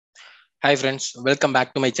Hi friends, welcome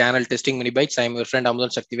back to my channel Testing Mini Bytes. I am your friend Amazon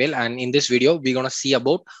Shaktivel, and in this video we're going to see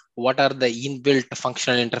about what are the inbuilt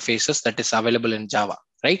functional interfaces that is available in Java,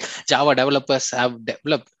 right? Java developers have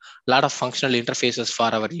developed a lot of functional interfaces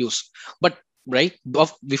for our use, but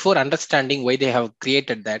before understanding why they have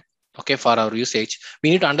created that, okay, for our usage, we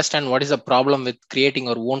need to understand what is the problem with creating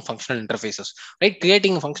our own functional interfaces, right?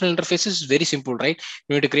 Creating functional interfaces is very simple, right?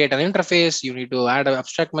 You need to create an interface, you need to add an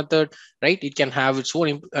abstract method, right? It can have its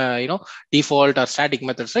own default or static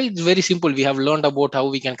methods, right? It's very simple. We have learned about how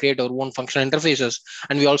we can create our own functional interfaces,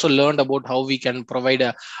 and we also learned about how we can provide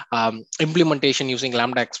a implementation using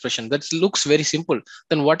Lambda expression. That looks very simple.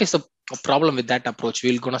 Then what is the problem with that approach?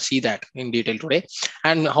 We're going to see that in detail today,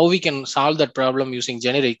 and how we can solve that problem using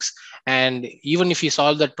generics. And even if you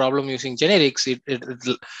solve that problem using generics,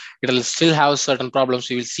 it'll still have certain problems.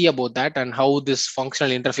 We will see about that and how this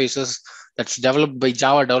functional interfaces that's developed by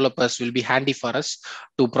Java developers will be handy for us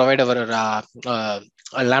to provide our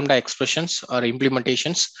Lambda expressions or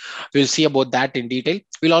implementations. We'll see about that in detail.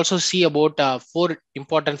 We'll also see about four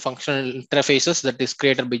important functional interfaces that is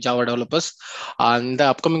created by Java developers. In the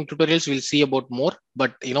upcoming tutorials, we'll see about more.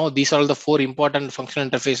 But these are the four important functional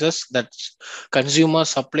interfaces: that's consumer,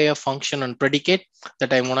 supplier, function, and predicate.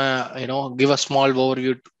 That I'm gonna give a small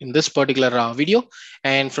overview in this particular video.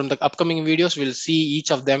 And from the upcoming videos, we'll see each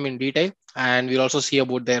of them in detail, and we'll also see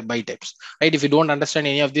about their byte types, right? If you don't understand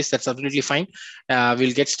any of this, that's absolutely fine.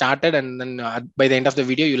 We'll get started, and then by the end of the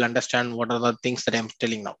video you'll understand what are the things that I'm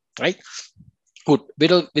telling now, right? Good.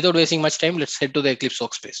 Without wasting much time, let's head to the Eclipse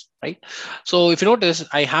Workspace, right? So if you notice,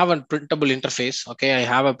 I have a printable interface. Okay, I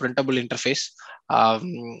have a printable interface.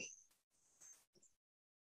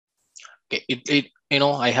 Okay,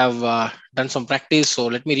 I have done some practice, so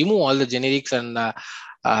let me remove all the generics and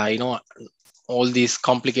all these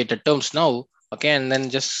complicated terms now. Okay, and then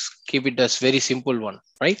just keep it as very simple one,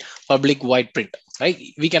 right? Public void print, right?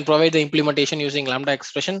 We can provide the implementation using Lambda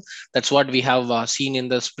expression. That's what we have seen in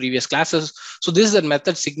the previous classes. So this is the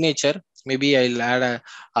method signature. Maybe I'll add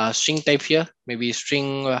a string type here, maybe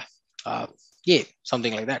string yeah,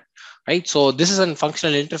 something like that, right? So this is a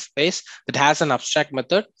functional interface that has an abstract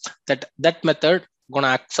method. That method gonna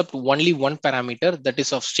accept only one parameter that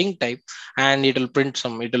is of string type, and it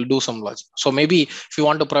will do some logic. So maybe if you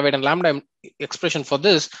want to provide a Lambda expression for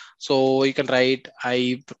this, so you can write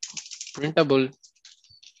I printable,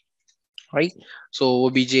 right? So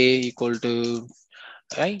obj equal to,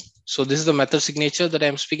 right? So this is the method signature that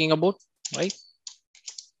I'm speaking about, right?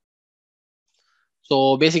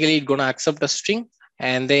 So basically it's gonna accept a string,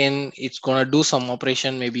 and then it's gonna do some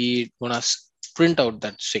operation. Maybe it's gonna print out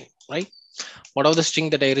that string, right? Whatever the string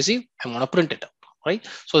that I receive, I'm gonna print it out, right?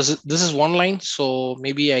 So this is one line. So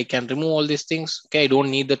maybe I can remove all these things. Okay, I don't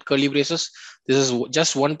need that curly braces. This is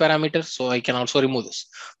just one parameter, so I can also remove this.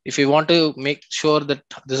 If you want to make sure that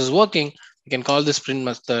this is working, we can call this print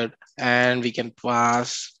method, and we can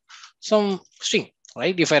pass some string,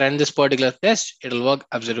 right? If I run this particular test, it'll work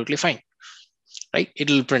absolutely fine, right? It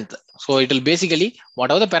will print that. So it will basically,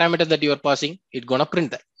 whatever the parameter that you are passing, it's gonna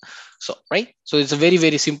print that. So, right? So it's a very,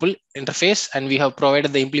 very simple interface, and we have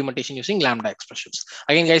provided the implementation using Lambda expressions.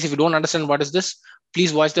 Again, guys, if you don't understand what is this,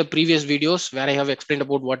 please watch the previous videos where I have explained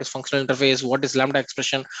about what is functional interface, what is Lambda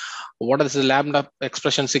expression, what is the Lambda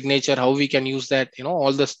expression signature, how we can use that,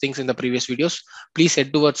 all those things in the previous videos. Please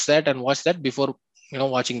head towards that and watch that before,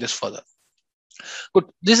 watching this further. Good.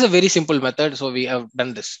 This is a very simple method. So we have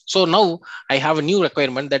done this. So now I have a new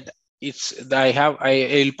requirement that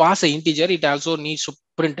I'll pass an integer. It also needs to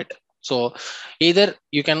print it. So either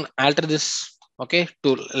you can alter this, okay,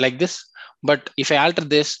 to like this. But if I alter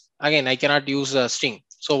this, again, I cannot use a string.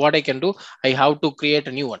 So what I can do, I have to create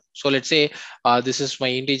a new one. So let's say this is my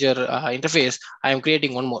integer interface. I am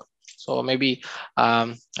creating one more. So maybe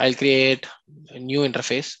I'll create a new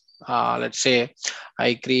interface. Let's say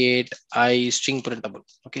I create I string printable.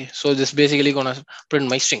 Okay, so this basically gonna print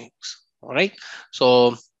my strings. All right.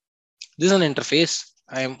 So this is an interface.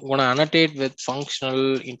 I'm gonna annotate with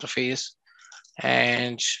functional interface,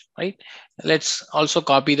 and right. Let's also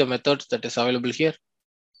copy the methods that is available here.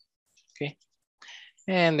 Okay,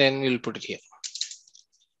 and then we'll put it here.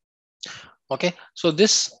 Okay, so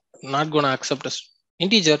this not gonna accept a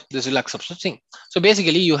integer. This will accept a string. So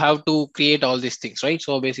basically, you have to create all these things, right?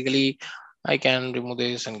 So basically, I can remove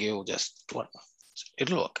this and give just one.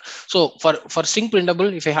 It'll work. So for string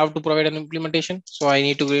printable, if I have to provide an implementation, so I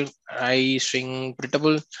need to give I string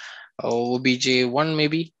printable obj1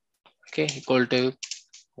 maybe, okay, equal to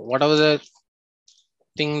whatever the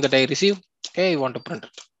thing that I receive. Okay, I want to print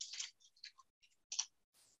it.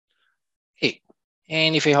 Hey,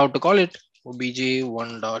 and if I have to call it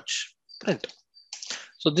obj1 dot print.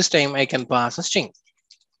 So this time I can pass a string.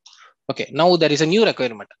 Okay, now there is a new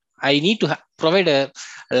requirement. I need to provide a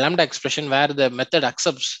lambda expression where the method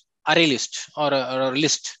accepts array list or a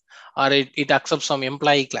list, or it accepts some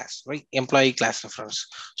employee class, right? Employee class reference.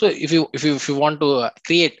 So if you want to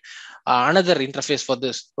create another interface for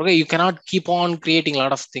this, okay, you cannot keep on creating a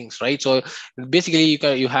lot of things, right? So basically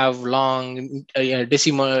you have long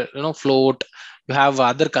decimal, float. You have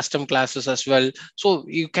other custom classes as well. So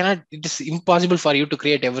you cannot. It is impossible for you to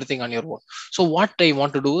create everything on your own. So what I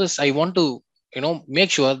want to do is I want to make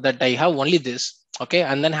sure that I have only this, okay,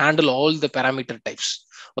 and then handle all the parameter types.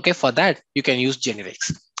 Okay, for that you can use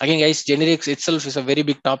generics. Again, guys, generics itself is a very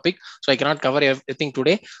big topic, so I cannot cover everything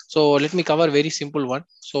today. So let me cover very simple one.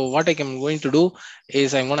 So what I am going to do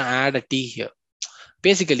is I'm going to add a T here.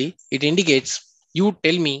 Basically, it indicates you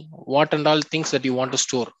tell me what and all things that you want to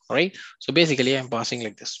store, right? So basically, I'm passing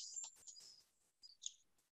like this.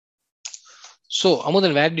 So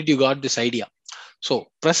Amudan, where did you got this idea? So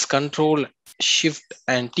press Control Shift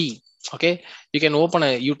and T. Okay, you can open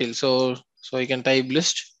a util. So you can type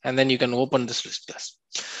list and then you can open this list class.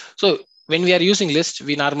 So when we are using list,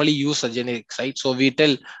 we normally use a generic, right? So we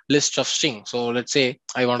tell list of string. So let's say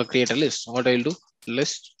I want to create a list. What I'll do,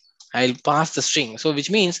 list, I'll pass the string. So which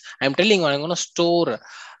means I'm telling I'm going to store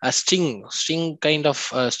a string kind of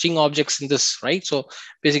string objects in this, right? So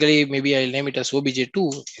basically maybe I'll name it as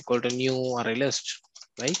obj2 equal to new array list,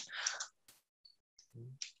 right?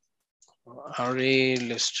 Array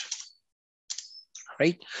list,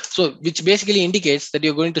 right? So which basically indicates that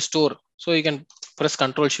you're going to store. So you can press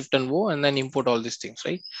Control Shift and O and then import all these things,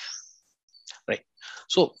 right? Right.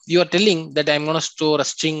 So you are telling that I'm going to store a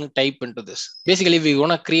string type into this. Basically, we're going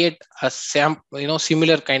to create a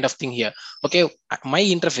similar kind of thing here. Okay, my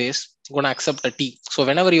interface going to accept a T. So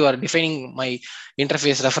whenever you are defining my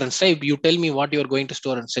interface reference type, you tell me what you are going to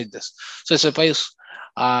store inside this. So suppose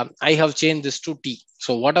I have changed this to T.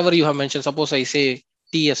 So whatever you have mentioned, suppose I say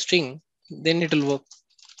T a string, then it will work.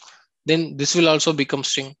 Then this will also become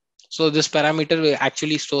string. So this parameter will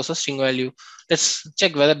actually stores a string value. Let's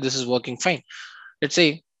check whether this is working fine. Let's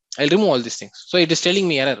say I'll remove all these things. So it is telling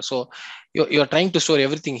me error. So you're trying to store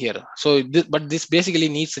everything here. So but this basically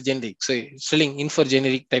needs a generic. So it's telling in for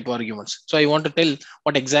generic type arguments. So I want to tell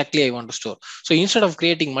what exactly I want to store. So instead of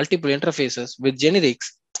creating multiple interfaces with generics,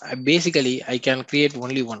 basically I can create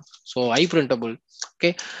only one. So iPrintable.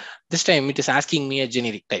 Okay. This time it is asking me a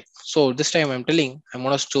generic type. So this time I'm telling I'm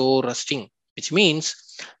going to store a string, which means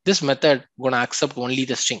this method going to accept only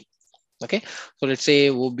the string. Okay. So let's say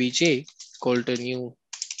obj equal to new,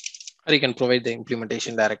 or you can provide the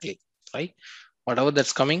implementation directly, right? Whatever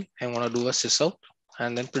that's coming, I'm going to do a sysout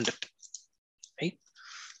and then print it, right?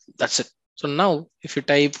 That's it. So now if you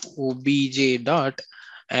type obj dot,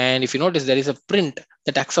 and if you notice there is a print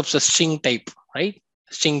that accepts a string type, right?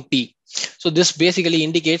 String T. So this basically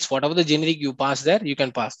indicates whatever the generic you pass there, you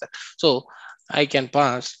can pass that. So I can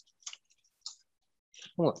pass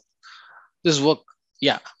this work.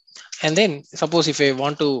 Yeah. And then suppose if I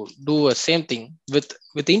want to do a same thing with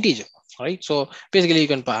integer, right? So basically you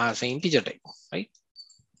can pass an integer type, right?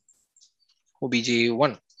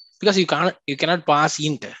 obj1, because you cannot pass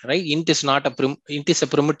int, right? Int is not a int is a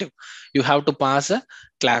primitive. You have to pass a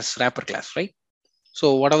class, wrapper class, right?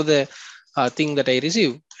 So whatever the thing that I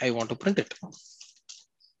receive, I want to print it.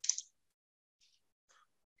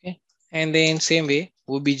 Okay, and then same way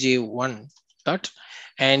obj1 dot,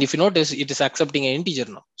 and if you notice it is accepting an integer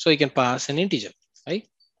now, so you can pass an integer, right?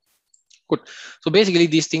 Good. So basically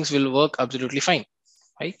these things will work absolutely fine,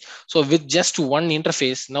 right? So with just one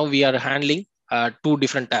interface, now we are handling two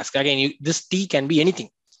different tasks. Again, this T can be anything,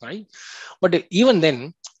 right? But even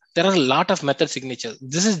then, there are a lot of method signatures.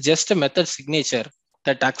 This is just a method signature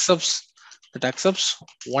that accepts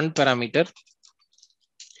one parameter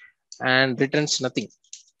and returns nothing.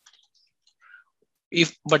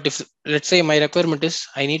 If let's say my requirement is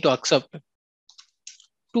I need to accept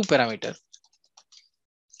two parameter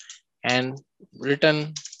and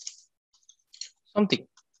return something,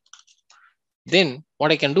 then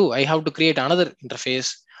what I can do, I have to create another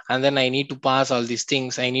interface, and then I need to pass all these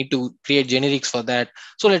things. I need to create generics for that.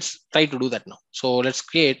 So let's try to do that now. So let's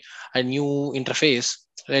create a new interface.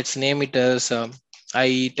 Let's name it as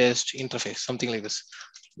I test interface, something like this,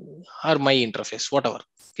 or my interface, whatever.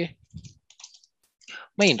 Okay,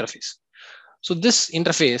 my interface. So this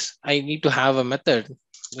interface, I need to have a method.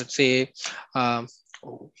 Let's say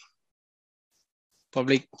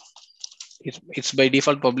public. It's by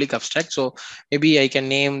default public abstract. So maybe I can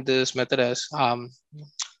name this method as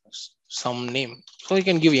some name. So you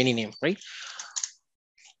can give any name, right?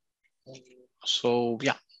 So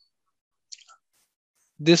yeah,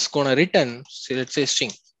 this gonna return, say, let's say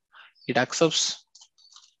string. it accepts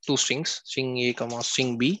two strings, string A comma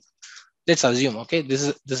string B. Let's assume, okay, this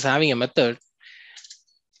is having a method,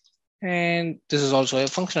 and this is also a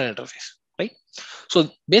functional interface, right? So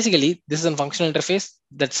basically, this is a functional interface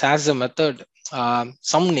that has a method,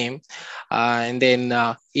 some name, and then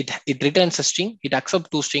it returns a string. It accepts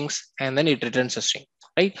two strings, and then it returns a string,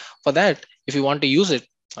 right? For that, if you want to use it,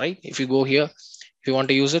 right? If you go here, if you want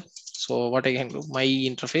to use it, so what I can do, my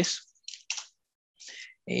interface,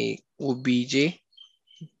 a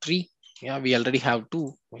obj3, yeah, we already have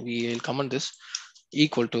two. We will comment this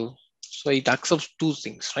equal to, so it accepts two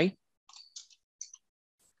things, right?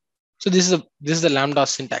 So this is the lambda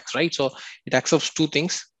syntax, right? So it accepts two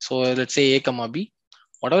things. So let's say a comma b,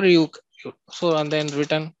 whatever so and then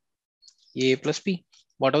return a plus b.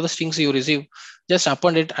 Whatever the strings you receive, just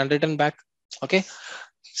append it and return back. Okay.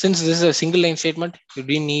 Since this is a single line statement, you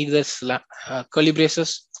didn't need this curly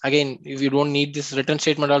braces. Again, if you don't need this return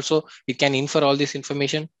statement also, it can infer all this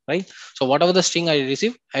information, right? So whatever the string I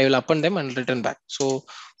receive, I will append them and return back. So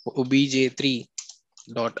obj3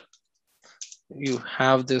 dot, you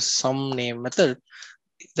have this some name method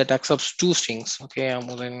that accepts two strings. Okay, I'm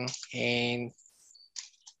moving and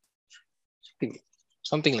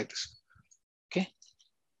something like this. Okay.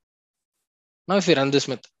 Now if you run this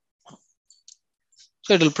method,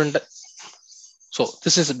 so it will print. So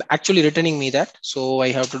this is actually returning me that. So I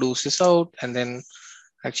have to do sys out and then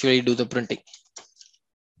actually do the printing.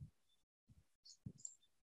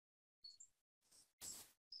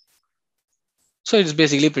 So it's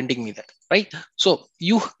basically printing me that, right? So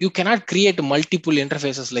you cannot create multiple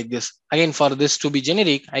interfaces like this. Again, for this to be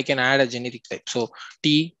generic, I can add a generic type. So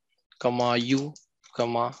T, comma U,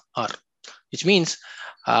 comma R, which means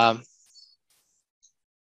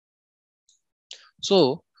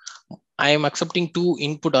so I am accepting two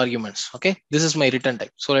input arguments. Okay, this is my return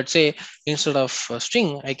type. So let's say instead of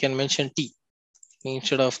string, I can mention T.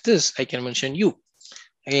 Instead of this, I can mention U.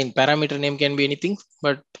 Again, parameter name can be anything,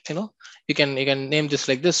 but you can name this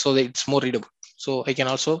like this so that it's more readable. So I can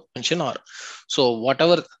also mention R. So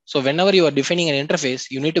whenever you are defining an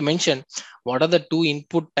interface, you need to mention what are the two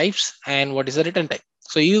input types and what is the return type.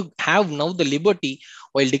 So you have now the liberty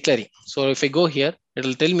while declaring. So if I go here, it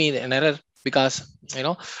will tell me an error because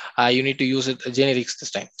you need to use it generics this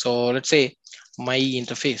time. So let's say my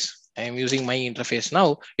interface. I am using my interface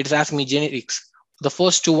now. It's asking me generics. The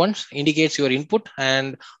first two ones indicates your input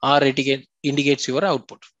and R indicates your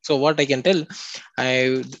output. So what I can tell,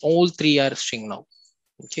 all three are string now.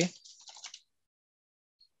 Okay.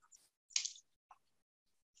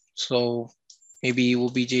 So maybe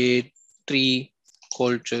obj3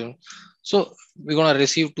 equal to, so we're gonna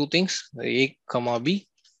receive two things, a comma b,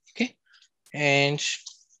 okay, and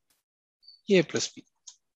a plus b,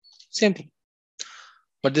 same thing.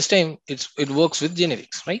 But this time it works with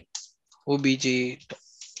generics, right?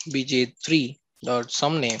 obj3 dot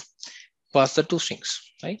some name, pass the two strings,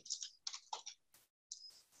 right?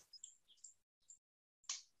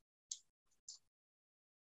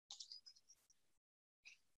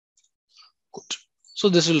 Good. So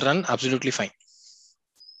this will run absolutely fine.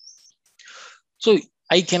 So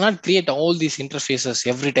I cannot create all these interfaces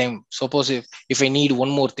every time. Suppose if I need one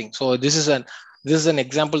more thing. So this is an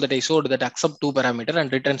example that I showed that accept two parameter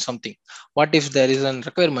and return something. What if there is a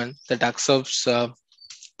requirement that accepts two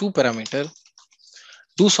parameter,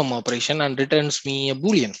 do some operation and returns me a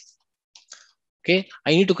Boolean? Okay,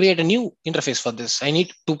 I need to create a new interface for this. I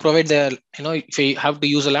need to provide if I have to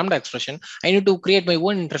use a Lambda expression, I need to create my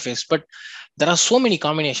own interface. But there are so many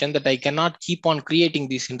combinations that I cannot keep on creating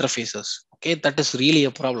these interfaces. Okay, that is really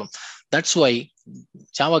a problem. That's why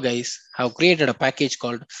Java guys have created a package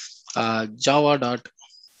called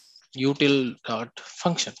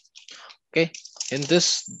java.util.function. Okay, in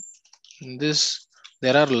this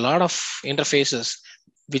there are a lot of interfaces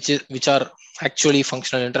which are actually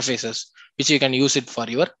functional interfaces, which you can use it for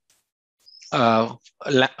your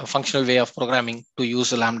functional way of programming to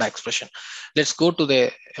use a Lambda expression. Let's go to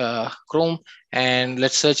the Chrome and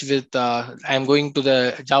let's search with, I'm going to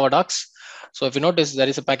the Java docs. So if you notice, there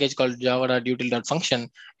is a package called java.util.function,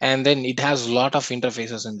 and then it has a lot of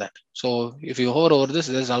interfaces in that. So if you hover over this,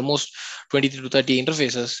 there's almost 20 to 30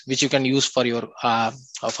 interfaces which you can use for your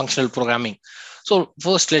functional programming. So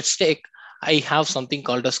first, let's take, I have something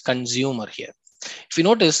called as consumer here. If you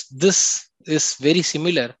notice, this is very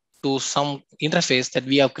similar to some interface that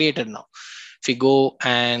we have created now. If we go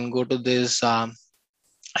to this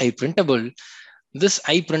iPrintable, this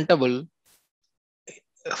iPrintable,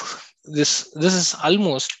 this is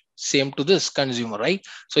almost same to this consumer, right?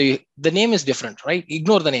 So the name is different, right?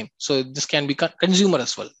 Ignore the name. So this can be consumer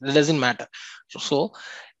as well. It doesn't matter. So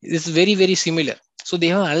it's very, very similar. So they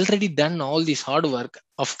have already done all this hard work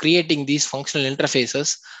of creating these functional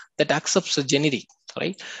interfaces that accepts a generic,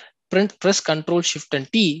 right? Press Control Shift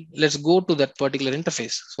and T. Let's go to that particular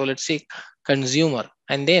interface. So let's say consumer,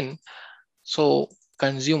 and then so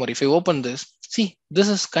consumer. If you open this, see this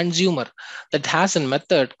is consumer that has a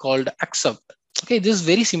method called accept. Okay, this is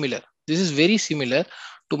very similar. This is very similar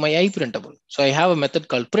to my iPrintable. So I have a method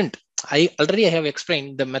called print. I have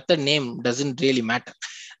explained the method name doesn't really matter.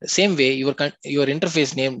 The same way your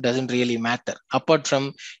interface name doesn't really matter. Apart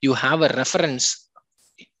from you have a reference,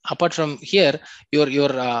 apart from here your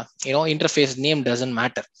interface name doesn't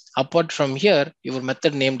matter. Apart from here your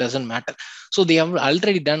method name doesn't matter. So they have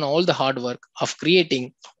already done all the hard work of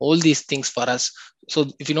creating all these things for us. So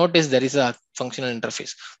if you notice, there is a functional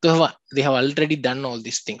interface. They have already done all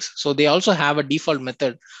these things. So they also have a default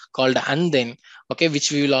method called and then, okay,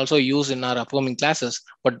 which we will also use in our upcoming classes.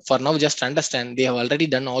 But for now, just understand they have already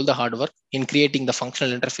done all the hard work in creating the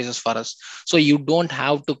functional interfaces for us. So you don't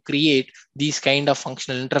have to create these kind of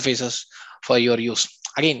functional interfaces for your use.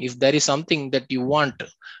 Again, if there is something that you want,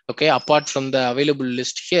 okay, apart from the available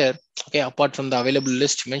list here, okay, apart from the available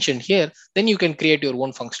list mentioned here, then you can create your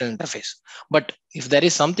own functional interface. But if there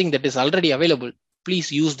is something that is already available,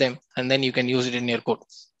 please use them, and then you can use it in your code.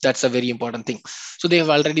 That's a very important thing. So they have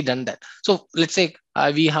already done that. So let's say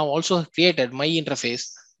we have also created my interface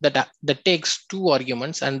that takes two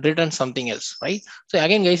arguments and returns something else, right? So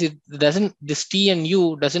again, guys, it doesn't, this T and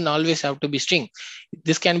U doesn't always have to be string.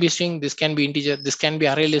 This can be string, this can be integer, this can be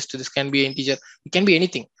array list, this can be integer, it can be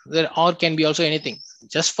anything. There or can be also anything.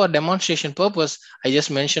 Just for demonstration purpose, I just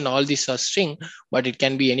mentioned all these are string, but it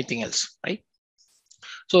can be anything else, right?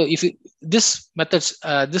 So if you, this methods,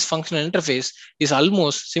 this functional interface is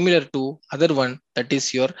almost similar to other one, that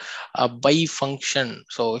is your by function.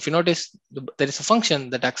 So if you notice, there is a function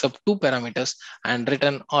that accepts two parameters and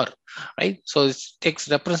return or, right? So it takes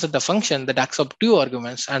represent the function that accepts two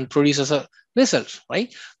arguments and produces a result,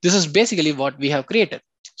 right? This is basically what we have created.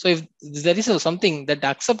 So if there is something that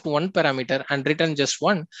accepts one parameter and return just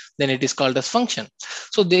one, then it is called as function.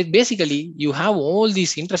 So they basically, you have all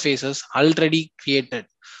these interfaces already created.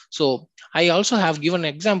 So I also have given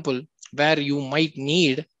an example where you might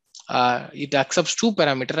need it accepts two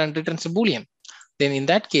parameter and returns a boolean. Then in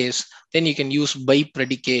that case, then you can use by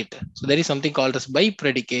predicate. So there is something called as by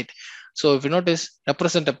predicate. So if you notice,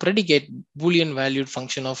 represent a predicate boolean valued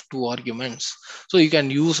function of two arguments. So you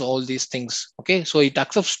can use all these things. Okay, so it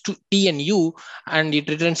accepts T and U and it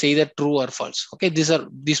returns either true or false. Okay,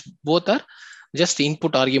 these both are just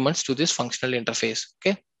input arguments to this functional interface.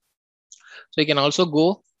 Okay, so you can also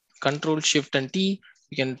go Control Shift and T.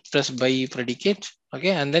 You can press by predicate.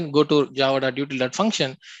 Okay, and then go to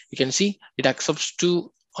java.util.function. You can see it accepts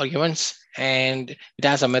two arguments and it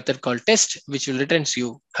has a method called test, which will returns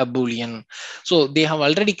you a boolean. So they have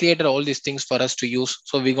already created all these things for us to use.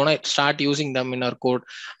 So we're gonna start using them in our code,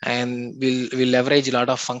 and we'll leverage a lot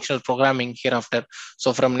of functional programming hereafter.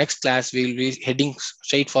 So from next class, we'll be heading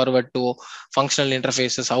straight forward to functional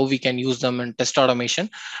interfaces, how we can use them in test automation.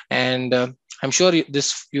 And I'm sure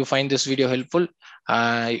you find this video helpful.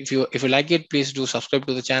 If you like it, please do subscribe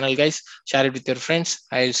to the channel, guys. Share it with your friends.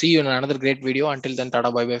 I'll see you in another great video. Until then,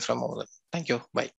 tada, bye bye from Amazon. Thank you. Bye.